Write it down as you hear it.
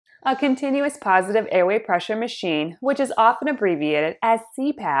A continuous positive airway pressure machine, which is often abbreviated as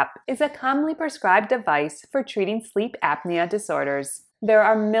CPAP, is a commonly prescribed device for treating sleep apnea disorders. There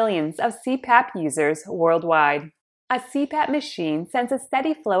are millions of CPAP users worldwide. A CPAP machine sends a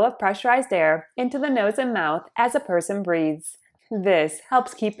steady flow of pressurized air into the nose and mouth as a person breathes. This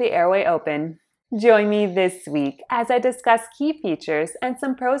helps keep the airway open. Join me this week as I discuss key features and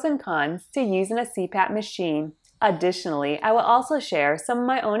some pros and cons to using a CPAP machine. Additionally, I will also share some of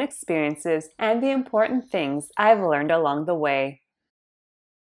my own experiences and the important things I've learned along the way.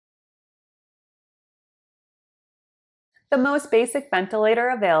 The most basic ventilator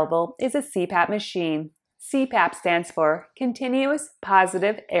available is a CPAP machine. CPAP stands for Continuous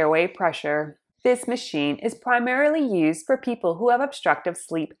Positive Airway Pressure. This machine is primarily used for people who have obstructive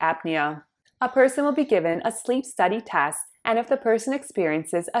sleep apnea. A person will be given a sleep study test, and if the person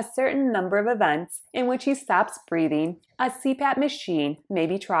experiences a certain number of events in which he stops breathing, a CPAP machine may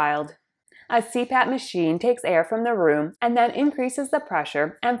be trialed. A CPAP machine takes air from the room and then increases the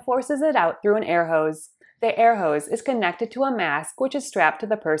pressure and forces it out through an air hose. The air hose is connected to a mask which is strapped to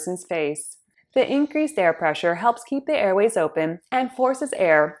the person's face. The increased air pressure helps keep the airways open and forces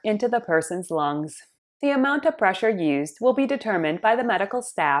air into the person's lungs. The amount of pressure used will be determined by the medical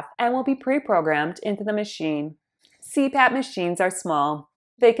staff and will be pre-programmed into the machine. CPAP machines are small.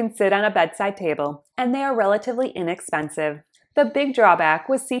 They can sit on a bedside table, and they are relatively inexpensive. The big drawback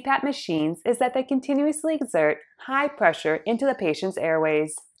with CPAP machines is that they continuously exert high pressure into the patient's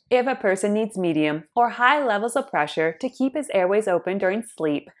airways. If a person needs medium or high levels of pressure to keep his airways open during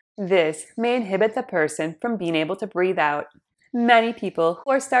sleep, this may inhibit the person from being able to breathe out. Many people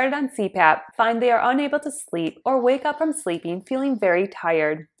who are started on CPAP find they are unable to sleep or wake up from sleeping feeling very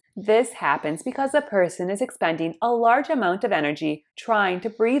tired. This happens because the person is expending a large amount of energy trying to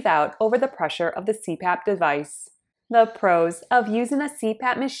breathe out over the pressure of the CPAP device. The pros of using a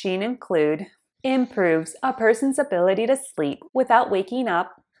CPAP machine include: improves a person's ability to sleep without waking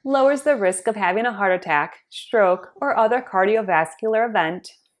up, lowers the risk of having a heart attack, stroke, or other cardiovascular event,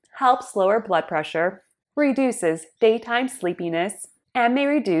 helps lower blood pressure, reduces daytime sleepiness, and may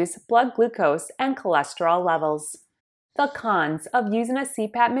reduce blood glucose and cholesterol levels. The cons of using a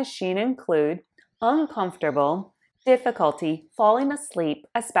CPAP machine include uncomfortable, difficulty falling asleep,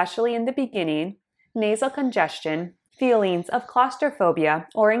 especially in the beginning, nasal congestion, feelings of claustrophobia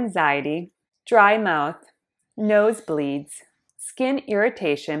or anxiety, dry mouth, nosebleeds, skin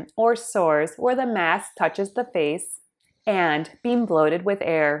irritation or sores where the mask touches the face, and being bloated with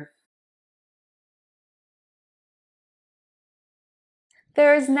air.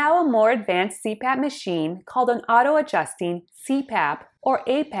 There is now a more advanced CPAP machine called an auto-adjusting CPAP, or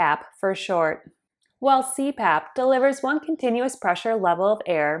APAP for short. While CPAP delivers one continuous pressure level of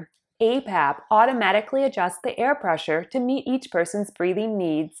air, APAP automatically adjusts the air pressure to meet each person's breathing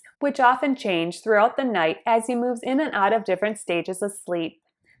needs, which often change throughout the night as he moves in and out of different stages of sleep.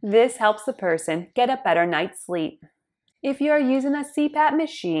 This helps the person get a better night's sleep. If you are using a CPAP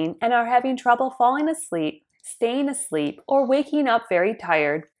machine and are having trouble falling asleep, staying asleep, or waking up very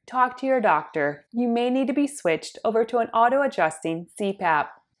tired, talk to your doctor. You may need to be switched over to an auto-adjusting CPAP.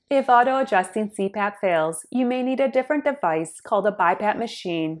 If auto-adjusting CPAP fails, you may need a different device called a BiPAP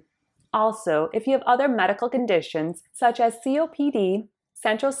machine. Also, if you have other medical conditions such as COPD,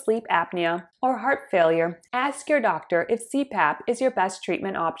 central sleep apnea, or heart failure, ask your doctor if CPAP is your best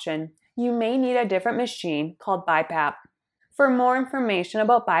treatment option. You may need a different machine called BiPAP. For more information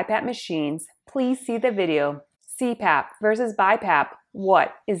about BiPAP machines, please see the video, CPAP versus BiPAP,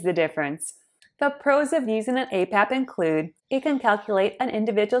 What is the difference? The pros of using an APAP include: it can calculate an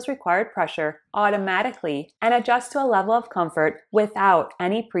individual's required pressure automatically and adjust to a level of comfort without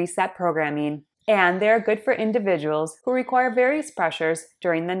any preset programming. And they are good for individuals who require various pressures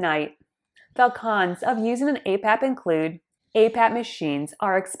during the night. The cons of using an APAP include: APAP machines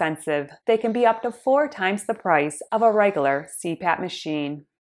are expensive. They can be up to 4 times the price of a regular CPAP machine.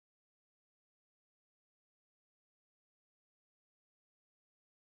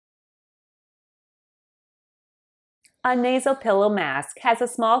 A nasal pillow mask has a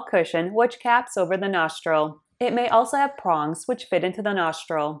small cushion which caps over the nostril. It may also have prongs which fit into the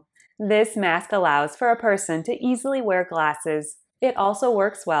nostril. This mask allows for a person to easily wear glasses. It also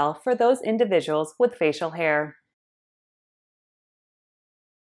works well for those individuals with facial hair.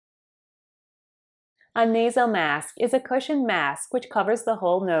 A nasal mask is a cushioned mask which covers the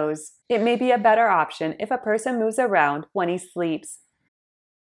whole nose. It may be a better option if a person moves around when he sleeps.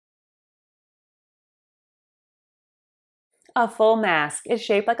 A full mask is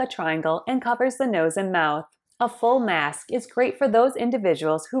shaped like a triangle and covers the nose and mouth. A full mask is great for those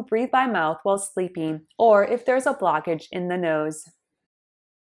individuals who breathe by mouth while sleeping, or if there's a blockage in the nose.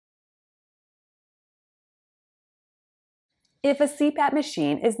 If a CPAP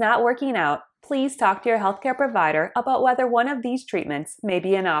machine is not working out, please talk to your healthcare provider about whether one of these treatments may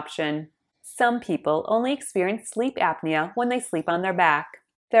be an option. Some people only experience sleep apnea when they sleep on their back.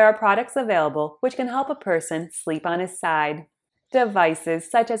 There are products available which can help a person sleep on his side. Devices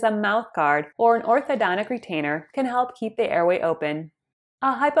such as a mouth guard or an orthodontic retainer can help keep the airway open.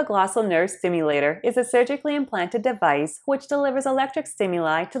 A hypoglossal nerve stimulator is a surgically implanted device which delivers electric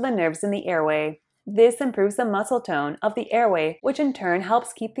stimuli to the nerves in the airway. This improves the muscle tone of the airway, which in turn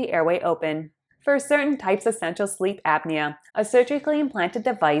helps keep the airway open. For certain types of central sleep apnea, a surgically implanted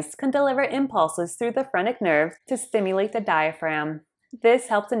device can deliver impulses through the phrenic nerve to stimulate the diaphragm. This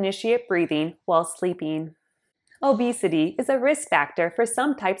helps initiate breathing while sleeping. Obesity is a risk factor for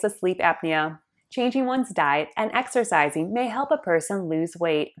some types of sleep apnea. Changing one's diet and exercising may help a person lose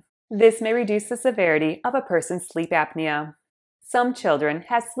weight. This may reduce the severity of a person's sleep apnea. Some children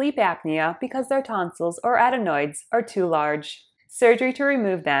have sleep apnea because their tonsils or adenoids are too large. Surgery to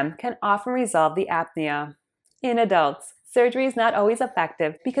remove them can often resolve the apnea. In adults, surgery is not always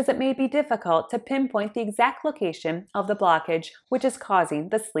effective because it may be difficult to pinpoint the exact location of the blockage which is causing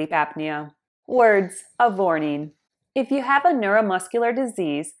the sleep apnea. Words of warning. If you have a neuromuscular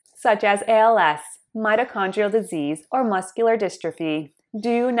disease, such as ALS, mitochondrial disease, or muscular dystrophy,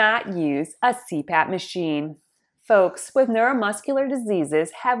 do not use a CPAP machine. Folks with neuromuscular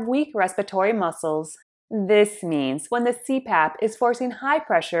diseases have weak respiratory muscles. This means when the CPAP is forcing high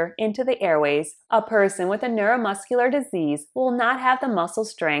pressure into the airways, a person with a neuromuscular disease will not have the muscle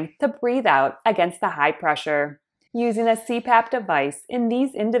strength to breathe out against the high pressure. Using a CPAP device in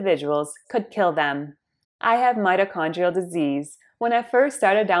these individuals could kill them. I have mitochondrial disease. When I first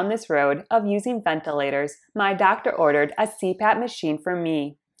started down this road of using ventilators, my doctor ordered a CPAP machine for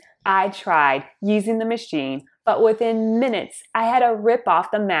me. I tried using the machine, but within minutes I had to rip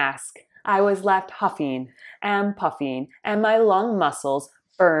off the mask. I was left huffing and puffing, and my lung muscles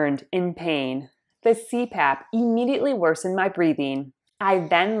burned in pain. The CPAP immediately worsened my breathing. I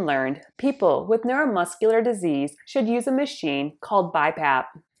then learned people with neuromuscular disease should use a machine called BiPAP.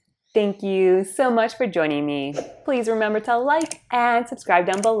 Thank you so much for joining me. Please remember to like and subscribe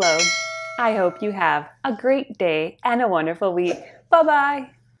down below. I hope you have a great day and a wonderful week.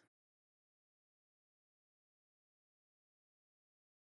 Bye-bye.